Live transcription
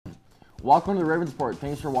Welcome to the Ravens Report.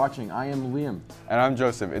 Thanks for watching. I am Liam. And I'm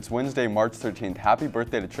Joseph. It's Wednesday, March 13th. Happy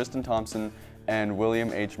birthday to Tristan Thompson and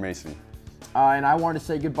William H. Macy. And I want to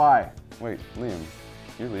say goodbye. Wait, Liam,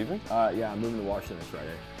 you're leaving? Yeah, I'm moving to Washington this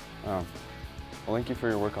Friday. Oh. Well, thank you for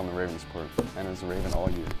your work on the Ravens Report. And as a Raven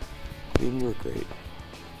all year. Liam, you were great.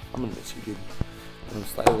 I'm gonna miss you, dude. I'm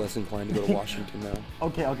slightly less inclined to go to Washington now.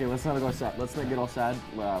 Okay, let's not go sad. Let's not get all sad.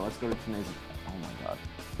 Let's go to today's. Oh my God.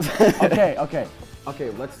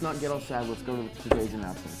 Okay. Let's not get all sad. Let's go to today's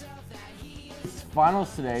announcements. It's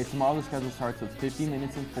finals today. Tomorrow the schedule starts with 50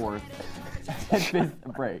 minutes in fourth, then fifth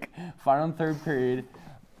break. Final and third period,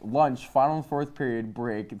 lunch. Final and fourth period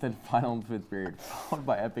break. Then final and fifth period, followed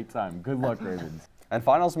by epic time. Good luck, Ravens. And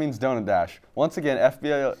finals means donut dash. Once again,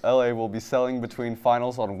 FBLA will be selling between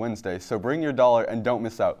finals on Wednesday, so bring your dollar and don't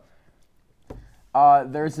miss out.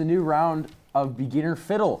 There's a new round of beginner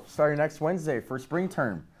fiddle starting next Wednesday for spring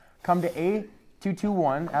term. Come to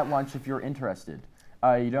A221 at lunch if you're interested.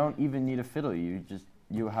 You don't even need a fiddle. You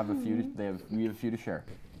have a few. We have a few to share.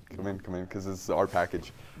 Come in, because this is our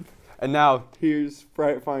package. And now here's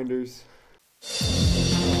Fright Finders.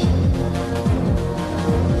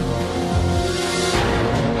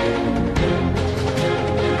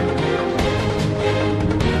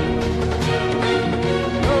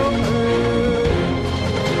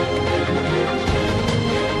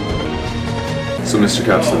 So, Mr.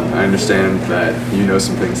 Capson, I understand that you know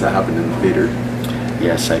some things that happened in the theater.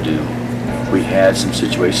 Yes, I do. We had some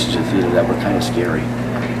situations in the theater that were kind of scary.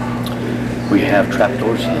 We have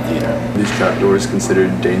trapdoors in the theater. These trapdoors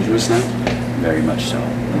considered dangerous now? Very much so.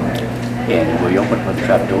 And when we opened up the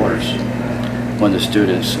trapdoors, one of the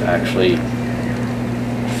students actually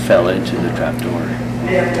fell into the trapdoor.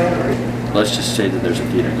 Let's just say that there's a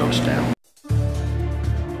theater ghost now.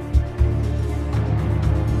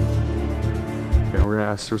 We're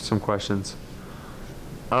gonna ask her some questions.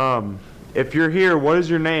 If you're here, what is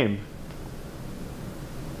your name?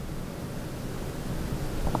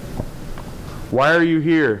 Why are you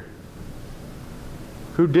here?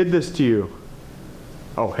 Who did this to you?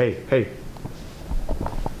 Oh, hey.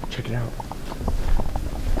 Check it out.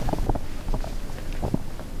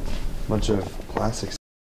 Bunch of plastics.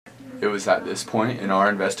 It was at this point in our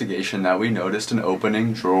investigation that we noticed an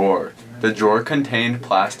opening drawer. The drawer contained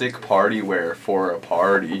plastic party wear for a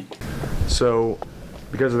party. So,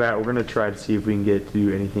 because of that, we're gonna try to see if we can get to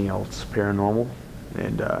do anything else paranormal,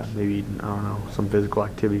 and maybe, I don't know, some physical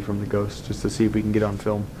activity from the ghost, just to see if we can get on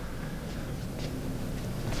film.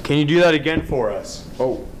 Can you do that again for us?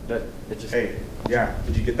 Oh, it just. Hey, yeah,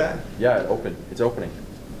 did you get that? Yeah, it opened. It's opening.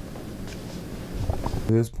 At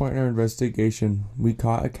this point in our investigation, we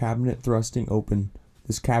caught a cabinet thrusting open.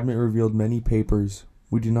 This cabinet revealed many papers.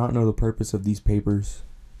 We do not know the purpose of these papers.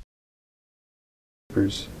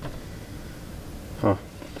 Huh.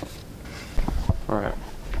 Alright,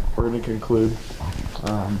 we're going to conclude.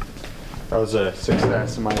 That was a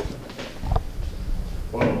success in my...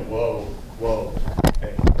 Whoa.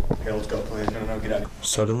 Hey, let's go, please. No, get out.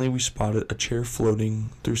 Suddenly we spotted a chair floating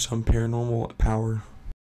through some paranormal power.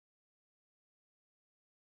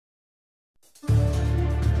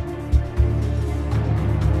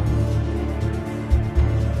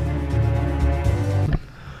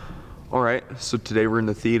 Alright, so today we're in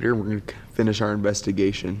the theater. We're going to finish our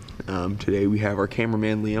investigation. Today we have our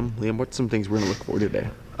cameraman, Liam. Liam, what's some things we're going to look for today?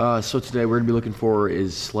 So today we're going to be looking for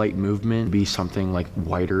is slight movement, be something like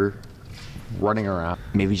whiter, running around,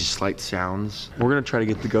 maybe just slight sounds. We're going to try to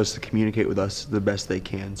get the ghosts to communicate with us the best they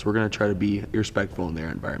can. So we're going to try to be respectful in their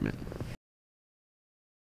environment.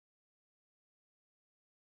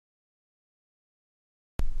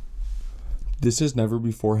 This has never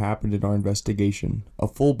before happened in our investigation. A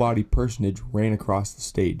full-body personage ran across the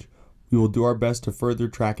stage. We will do our best to further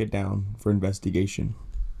track it down for investigation.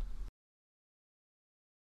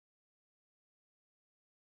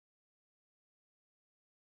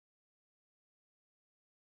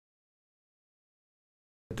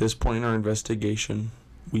 At this point in our investigation,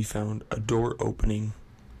 we found a door opening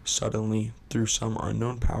suddenly through some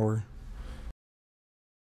unknown power.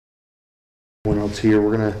 One else here,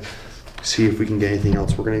 we're gonna see if we can get anything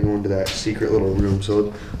else. We're gonna go into that secret little room,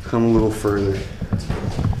 so come a little further.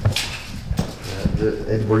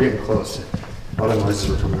 We're getting close. All the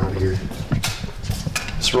noises are coming out of here.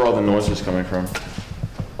 That's where all the noise is coming from.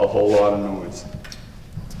 A whole lot of noise.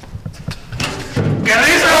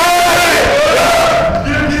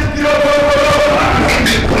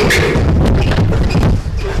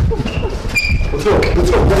 Let's go.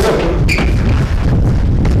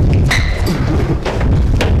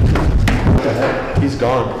 He's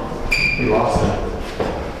gone. We lost him.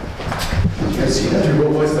 Did you guys see that?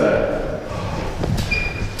 What was that?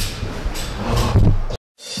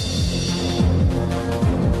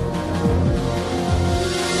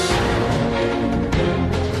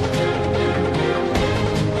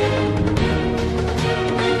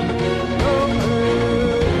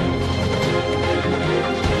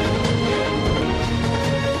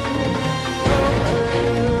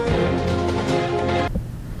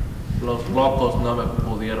 locos no me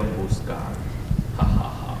pudieron buscar. Ha ha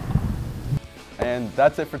ha. And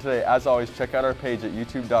that's it for today. As always, check out our page at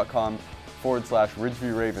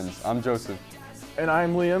youtube.com/Ridgeview Ravens. I'm Joseph. And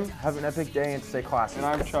I'm Liam. Have an epic day and stay classy. And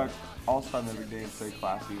I'm Chuck. Also have an epic day and stay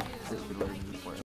classy.